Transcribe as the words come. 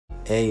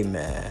Hey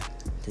man,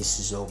 this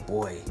is your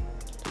boy,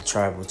 the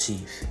Tribal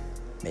Chief.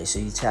 Make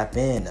sure you tap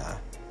in now.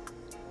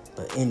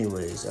 But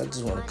anyways, I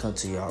just want to come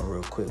to y'all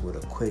real quick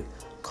with a quick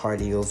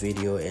cardio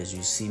video as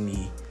you see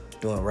me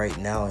doing right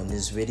now in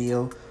this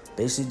video.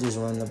 Basically just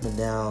running up and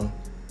down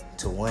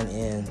to one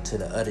end to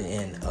the other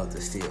end of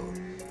the field.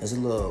 It's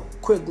a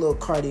quick little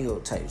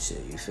cardio type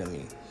shit, you feel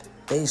me?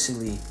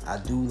 Basically, I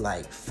do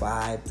like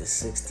 5 to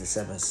 6 to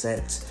 7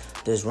 sets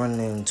just running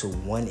into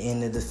one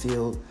end of the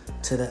field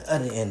to the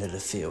other end of the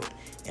field.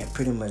 And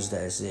pretty much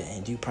that's it.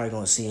 And you probably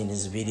gonna see in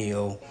this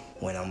video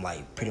when I'm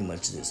like pretty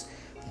much just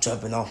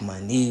jumping off my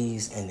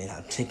knees and then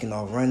I'm taking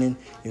off running.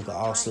 You can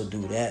also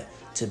do that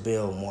to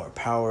build more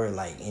power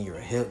like in your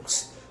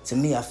hips. To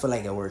me, I feel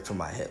like it worked for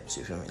my hips,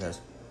 you feel me?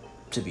 That's,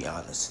 to be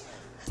honest.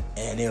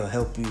 And it'll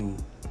help you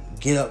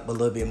get up a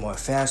little bit more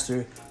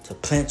faster, to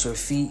plant your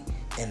feet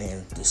and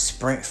then to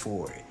sprint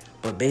forward.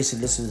 But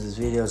basically this is what this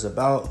video is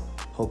about.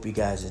 Hope you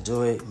guys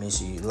enjoy it. Make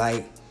sure you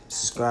like,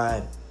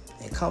 subscribe,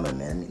 and comment,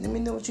 man. Let me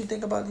know what you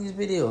think about these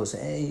videos.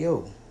 Hey,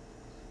 yo.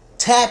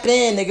 Tap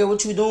in, nigga.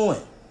 What you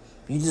doing?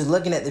 You just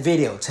looking at the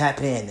video.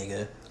 Tap in,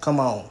 nigga. Come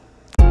on.